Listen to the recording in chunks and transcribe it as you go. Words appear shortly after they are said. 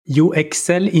You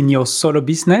excel in your solo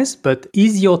business, but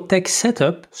is your tech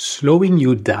setup slowing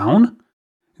you down?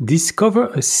 Discover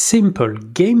a simple,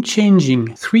 game-changing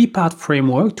 3-part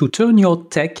framework to turn your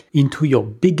tech into your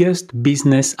biggest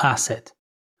business asset.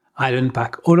 I'll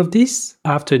unpack all of this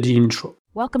after the intro.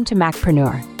 Welcome to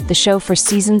Macpreneur, the show for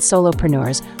seasoned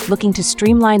solopreneurs looking to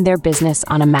streamline their business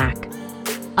on a Mac.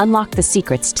 Unlock the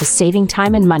secrets to saving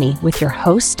time and money with your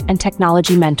host and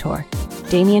technology mentor,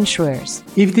 Damien Schroers.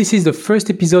 If this is the first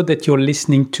episode that you're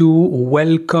listening to,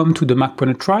 welcome to the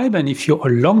Macpreneur tribe. And if you're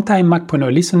a long-time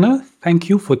Macpreneur listener, thank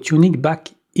you for tuning back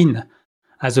in.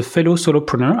 As a fellow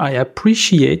solopreneur, I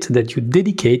appreciate that you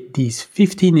dedicate these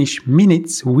 15-ish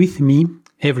minutes with me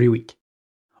every week.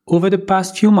 Over the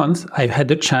past few months, I've had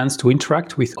the chance to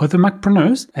interact with other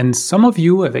Macpreneurs, and some of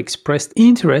you have expressed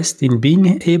interest in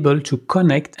being able to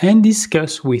connect and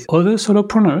discuss with other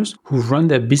solopreneurs who run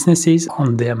their businesses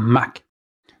on their Mac.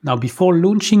 Now, before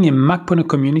launching a Macpreneur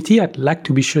community, I'd like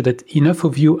to be sure that enough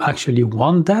of you actually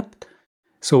want that.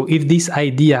 So if this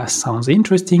idea sounds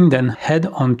interesting, then head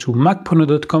on to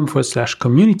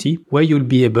macpreneur.com/community, where you'll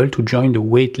be able to join the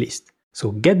waitlist.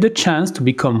 So get the chance to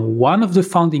become one of the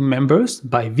founding members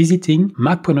by visiting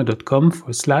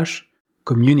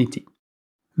macpreneur.com/community.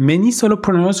 Many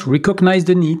solopreneurs recognize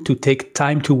the need to take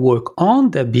time to work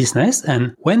on their business,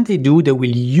 and when they do, they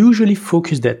will usually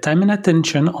focus their time and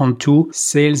attention onto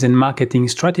sales and marketing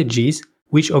strategies,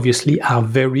 which obviously are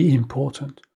very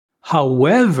important.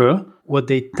 However, what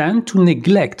they tend to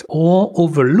neglect or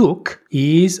overlook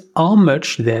is how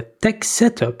much their tech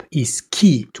setup is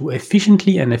key to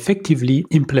efficiently and effectively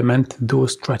implement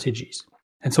those strategies.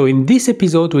 And so in this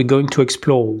episode, we're going to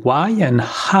explore why and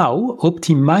how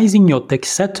optimizing your tech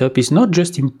setup is not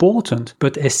just important,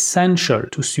 but essential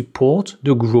to support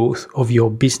the growth of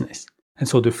your business. And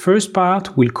so the first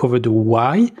part will cover the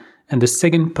why, and the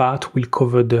second part will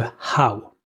cover the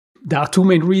how. There are two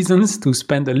main reasons to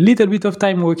spend a little bit of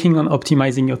time working on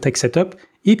optimizing your tech setup.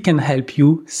 It can help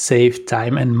you save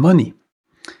time and money.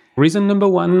 Reason number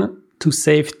one, to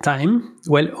save time.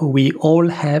 Well, we all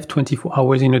have 24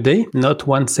 hours in a day, not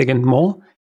 1 second more.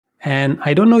 And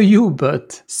I don't know you,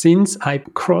 but since I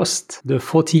crossed the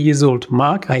 40 years old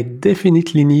mark, I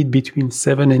definitely need between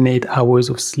 7 and 8 hours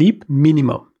of sleep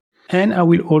minimum. And I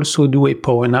will also do a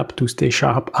power nap to stay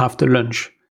sharp after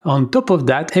lunch. On top of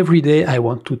that, every day I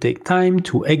want to take time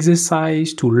to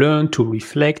exercise, to learn, to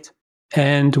reflect.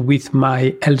 And with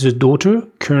my eldest daughter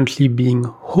currently being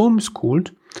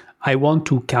homeschooled, I want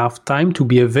to carve time to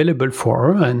be available for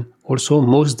her. And also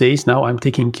most days now I'm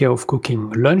taking care of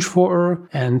cooking lunch for her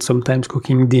and sometimes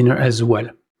cooking dinner as well.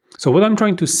 So what I'm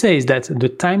trying to say is that the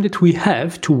time that we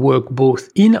have to work both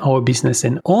in our business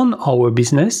and on our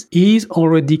business is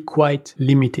already quite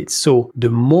limited. So the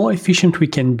more efficient we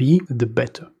can be, the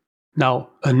better. Now,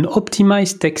 an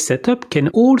optimized tech setup can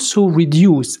also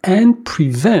reduce and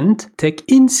prevent tech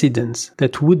incidents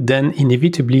that would then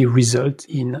inevitably result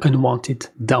in unwanted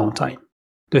downtime.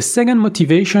 The second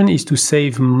motivation is to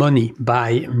save money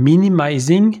by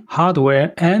minimizing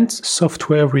hardware and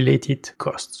software-related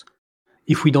costs.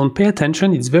 If we don't pay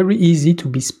attention, it's very easy to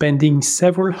be spending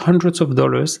several hundreds of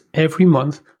dollars every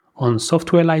month on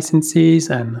software licenses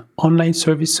and online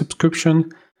service subscription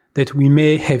that we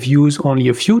may have used only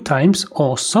a few times,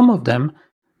 or some of them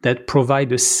that provide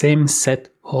the same set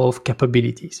of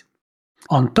capabilities.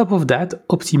 On top of that,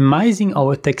 optimizing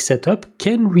our tech setup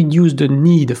can reduce the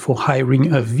need for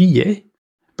hiring a VA,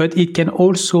 but it can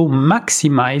also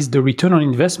maximize the return on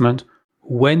investment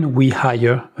when we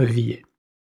hire a VA.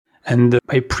 And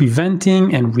by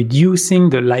preventing and reducing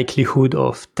the likelihood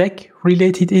of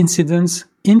tech-related incidents,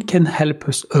 it can help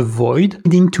us avoid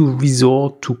needing to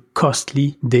resort to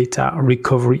costly data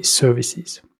recovery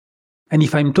services. And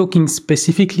if I'm talking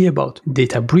specifically about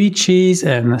data breaches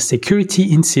and security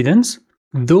incidents,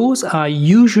 those are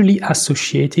usually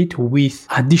associated with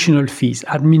additional fees,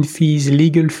 admin fees,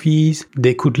 legal fees.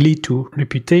 They could lead to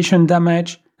reputation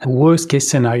damage. Worst case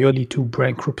scenario, lead to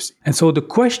bankruptcy. And so the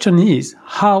question is,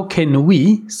 how can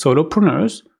we,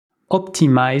 solopreneurs,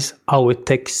 optimize our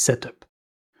tech setup?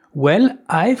 Well,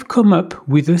 I've come up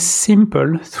with a simple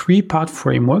 3-part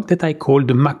framework that I call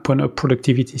the Macpreneur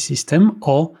Productivity System,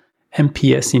 or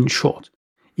MPS in short.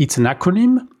 It's an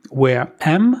acronym where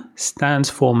M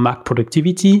stands for Mac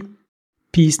Productivity,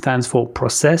 P stands for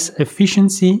Process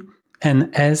Efficiency, and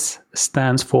S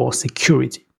stands for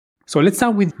Security. So let's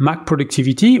start with Mac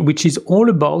Productivity, which is all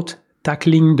about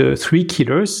tackling the 3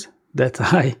 killers that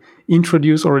I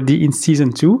introduced already in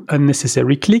season 2,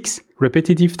 unnecessary clicks,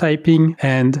 repetitive typing,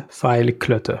 and file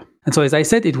clutter. And so, as I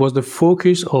said, it was the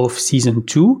focus of season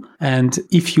 2. And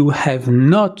if you have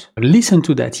not listened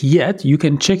to that yet, you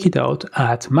can check it out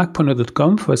at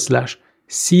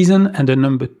macpreneur.com/season and the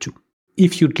number 2.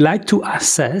 If you'd like to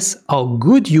assess how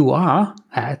good you are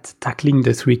at tackling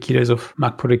the 3 killers of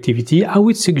Mac productivity, I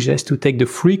would suggest to take the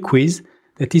free quiz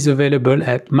that is available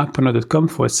at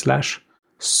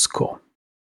macpreneur.com/score.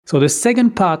 So the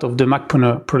second part of the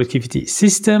Macpreneur productivity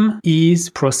system is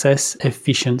process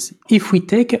efficiency. If we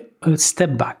take a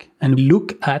step back and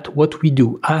look at what we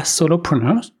do as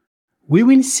solopreneurs, we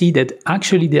will see that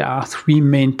actually there are 3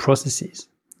 main processes.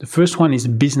 The first one is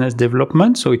business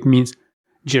development, so it means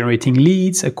generating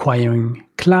leads, acquiring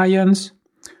clients.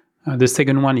 The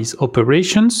second one is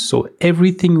operations, so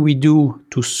everything we do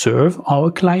to serve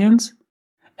our clients.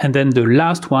 And then the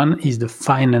last one is the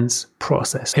finance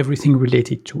process, everything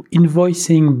related to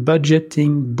invoicing,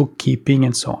 budgeting, bookkeeping,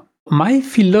 and so on. My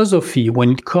philosophy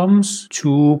when it comes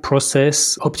to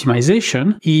process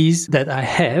optimization is that I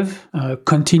have a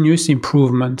continuous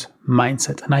improvement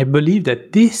mindset. And I believe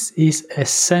that this is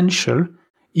essential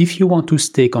if you want to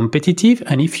stay competitive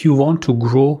and if you want to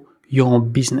grow your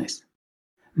business.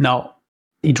 Now,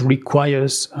 it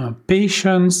requires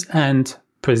patience and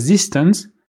persistence.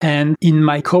 And in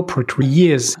my corporate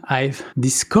years, I've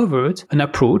discovered an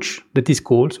approach that is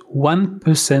called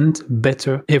 1%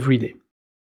 better every day.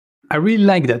 I really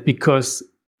like that because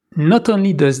not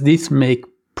only does this make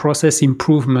process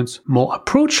improvements more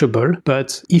approachable,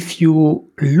 but if you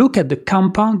look at the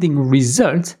compounding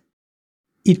result,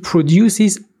 it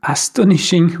produces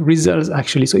astonishing results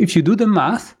actually. So if you do the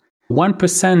math,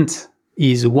 1%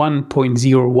 is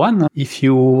 1.01. If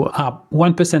you are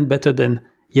 1% better than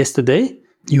yesterday,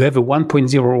 you have a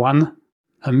 1.01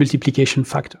 multiplication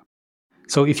factor.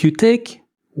 So if you take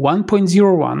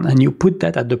 1.01 and you put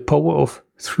that at the power of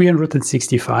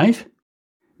 365,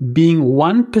 being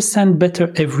 1%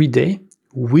 better every day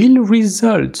will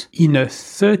result in a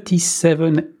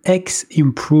 37x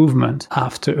improvement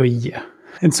after a year.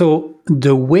 And so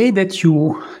the way that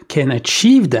you can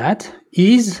achieve that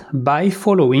is by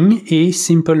following a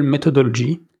simple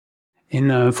methodology.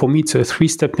 And for me, it's a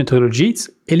 3-step methodology. It's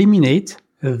eliminate,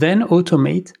 then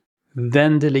automate,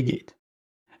 then delegate.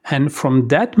 And from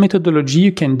that methodology,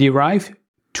 you can derive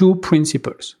 2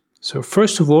 principles. So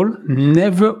first of all,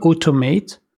 never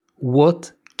automate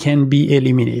what can be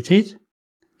eliminated.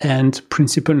 And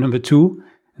principle number 2,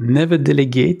 never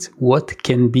delegate what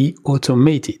can be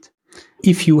automated.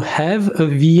 If you have a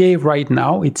VA right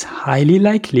now, it's highly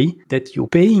likely that you're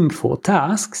paying for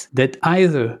tasks that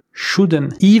either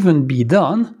shouldn't even be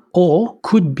done or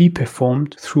could be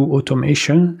performed through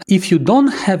automation. If you don't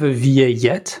have a VA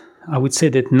yet, I would say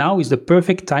that now is the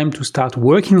perfect time to start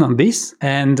working on this.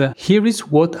 And here is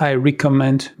what I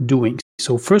recommend doing.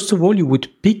 So first of all, you would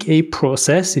pick a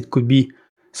process. It could be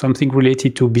something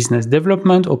related to business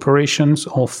development, operations,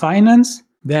 or finance.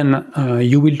 Then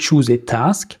you will choose a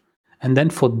task. And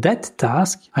then for that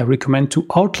task, I recommend to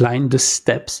outline the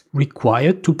steps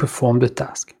required to perform the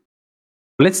task.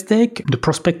 Let's take the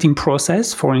prospecting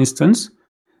process, for instance.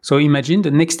 So imagine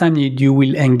the next time you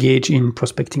will engage in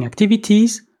prospecting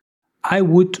activities, I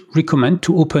would recommend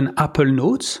to open Apple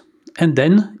Notes, and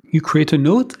then you create a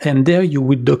note, and there you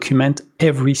would document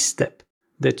every step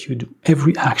that you do,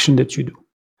 every action that you do.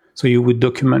 So you would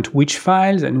document which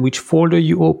files and which folder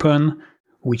you open,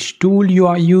 which tool you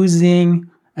are using,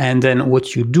 and then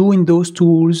what you do in those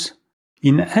tools.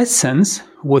 In essence,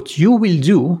 what you will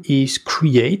do is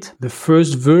create the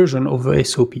first version of a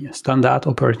SOP, a standard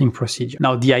operating procedure.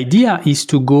 Now, the idea is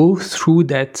to go through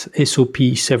that SOP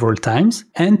several times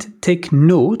and take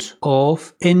note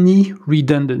of any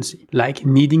redundancy, like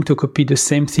needing to copy the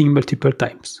same thing multiple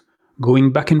times,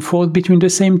 going back and forth between the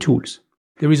same tools.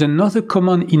 There is another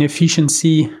common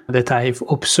inefficiency that I've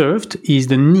observed is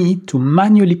the need to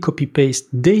manually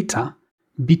copy-paste data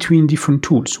between different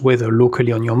tools, whether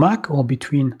locally on your Mac or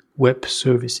between web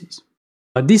services.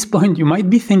 At this point, you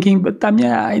might be thinking, but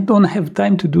Damien, I don't have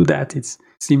time to do that. It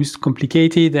seems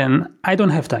complicated and I don't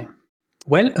have time.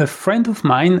 Well, a friend of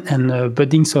mine and a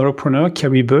budding solopreneur,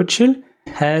 Carrie Burchill,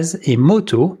 has a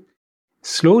motto,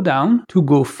 slow down to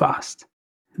go fast.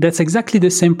 That's exactly the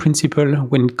same principle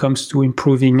when it comes to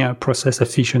improving process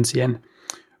efficiency. And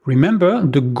remember,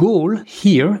 the goal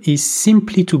here is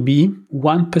simply to be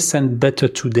 1% better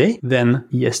today than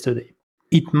yesterday.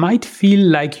 It might feel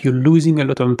like you're losing a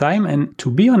lot of time, and to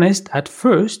be honest, at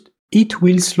first, it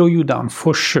will slow you down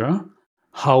for sure.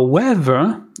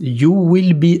 However, you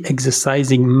will be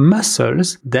exercising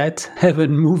muscles that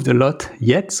haven't moved a lot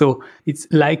yet. So it's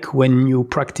like when you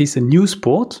practice a new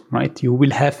sport, right? You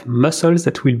will have muscles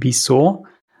that will be sore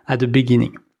at the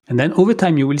beginning. And then over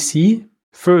time, you will see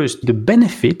first the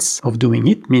benefits of doing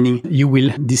it, meaning you will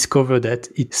discover that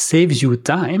it saves you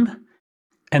time.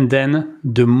 And then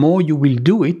the more you will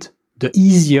do it, the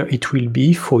easier it will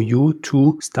be for you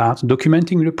to start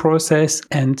documenting the process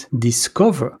and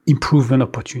discover improvement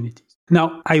opportunities.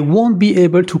 Now, I won't be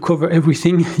able to cover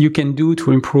everything you can do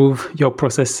to improve your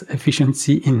process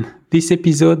efficiency in this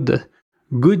episode. The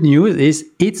good news is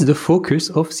it's the focus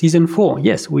of season 4.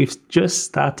 Yes, we're just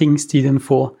starting season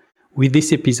 4 with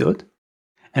this episode.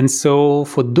 And so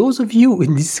for those of you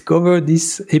who discover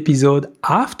this episode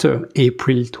after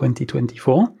April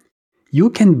 2024, you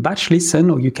can batch listen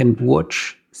or you can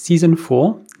watch season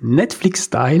 4 Netflix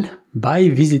style by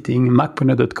visiting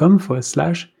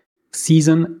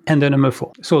macpreneur.com/season and the number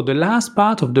 4. So the last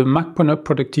part of the Macpreneur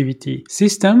productivity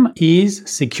system is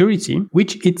security,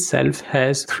 which itself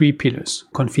has 3 pillars: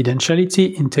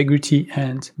 confidentiality, integrity,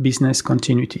 and business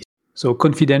continuity. So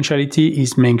confidentiality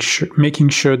is making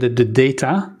sure that the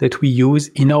data that we use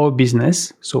in our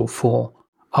business, so for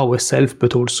ourselves,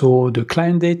 but also the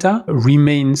client data,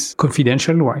 remains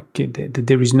confidential, right? That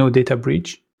there is no data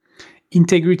breach.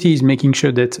 Integrity is making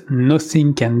sure that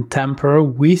nothing can tamper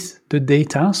with the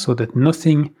data, so that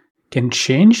nothing can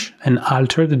change and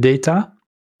alter the data.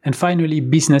 And finally,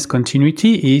 business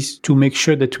continuity is to make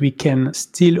sure that we can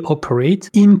still operate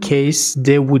in case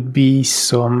there would be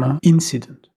some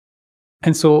incident.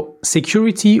 And so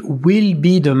security will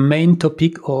be the main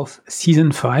topic of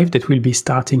season 5 that will be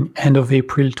starting end of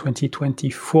April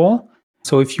 2024.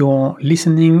 So if you're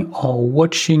listening or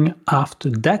watching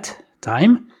after that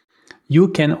time, you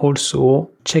can also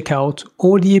check out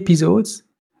all the episodes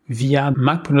via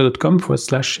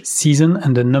macpreneur.com/season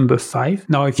and the number 5.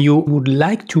 Now, if you would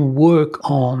like to work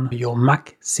on your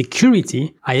Mac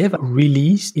security, I have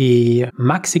released a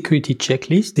Mac security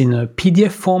checklist in a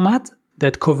PDF format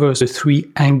that covers the 3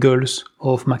 angles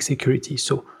of Mac security.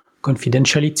 So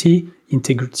confidentiality,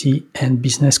 integrity, and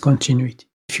business continuity.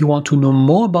 If you want to know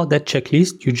more about that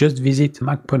checklist, you just visit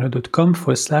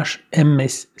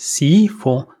macpreneur.com/MSC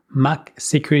for Mac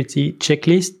security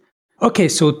checklist. Okay,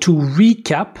 so to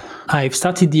recap, I've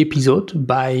started the episode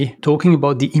by talking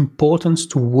about the importance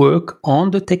to work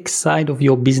on the tech side of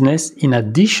your business in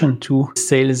addition to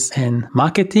sales and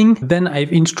marketing. Then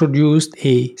I've introduced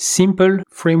a simple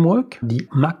framework, the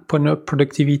Macpreneur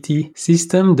productivity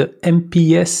system, the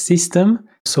MPS system.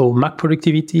 So Mac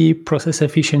productivity, process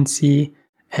efficiency,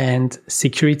 and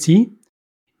security.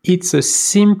 It's a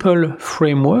simple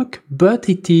framework, but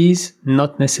it is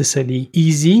not necessarily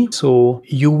easy. So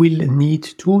you will need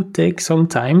to take some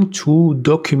time to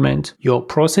document your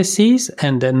processes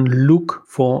and then look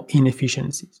for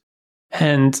inefficiencies.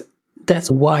 And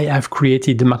that's why I've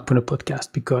created the Macpreneur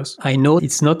podcast, because I know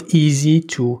it's not easy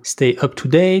to stay up to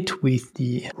date with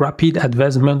the rapid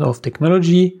advancement of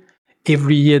technology.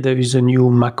 Every year there is a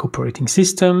new Mac operating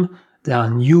system. There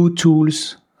are new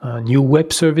tools, new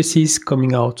web services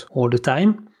coming out all the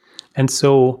time. And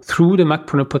so through the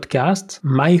Macpreneur podcast,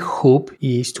 my hope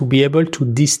is to be able to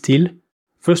distill,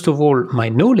 first of all, my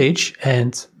knowledge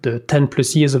and the 10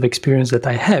 plus years of experience that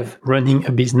I have running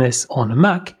a business on a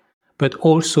Mac, but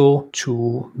also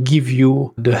to give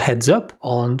you the heads up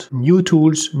on new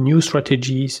tools, new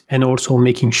strategies, and also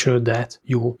making sure that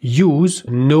you use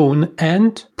known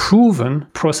and proven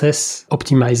process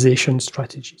optimization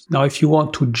strategies. Now, if you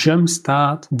want to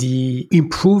jumpstart the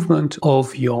improvement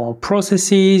of your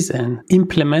processes and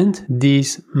implement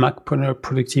this Macpreneur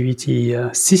productivity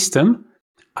system,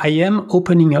 I am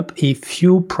opening up a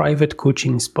few private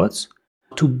coaching spots.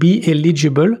 To be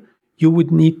eligible, you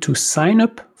would need to sign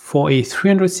up for a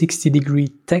 360-degree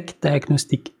tech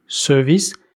diagnostic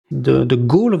service. The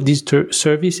goal of this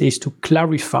service is to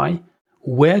clarify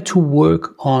where to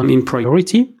work on in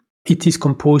priority. It is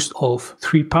composed of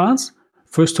 3 parts.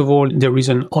 First of all, there is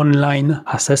an online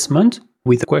assessment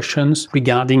with questions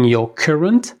regarding your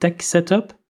current tech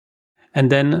setup. And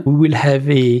then we will have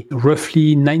a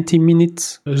roughly 90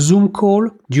 minutes Zoom call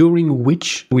during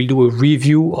which we'll do a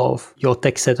review of your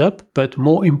tech setup. But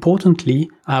more importantly,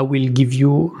 I will give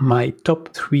you my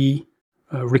top 3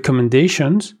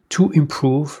 recommendations to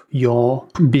improve your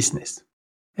business.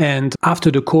 And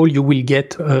after the call, you will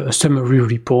get a summary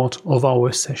report of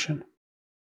our session.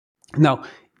 Now,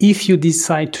 if you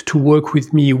decide to work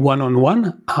with me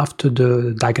one-on-one after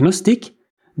the diagnostic,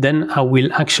 then I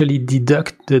will actually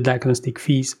deduct the diagnostic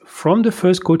fees from the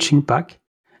first coaching pack.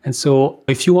 And so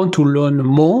if you want to learn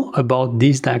more about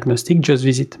this diagnostic, just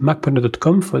visit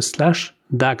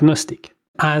macpreneur.com/diagnostic.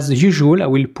 As usual, I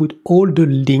will put all the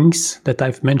links that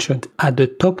I've mentioned at the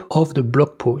top of the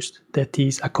blog post that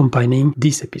is accompanying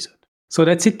this episode. So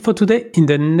that's it for today. In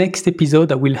the next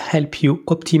episode, I will help you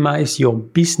optimize your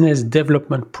business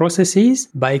development processes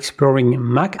by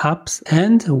exploring Mac apps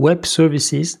and web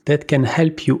services that can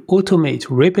help you automate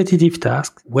repetitive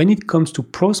tasks when it comes to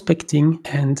prospecting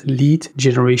and lead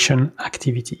generation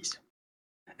activities.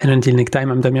 And until next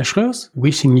time, I'm Damien Schreurs,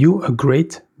 wishing you a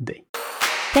great day.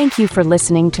 Thank you for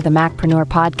listening to the Macpreneur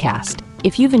podcast.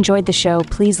 If you've enjoyed the show,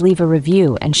 please leave a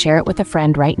review and share it with a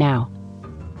friend right now.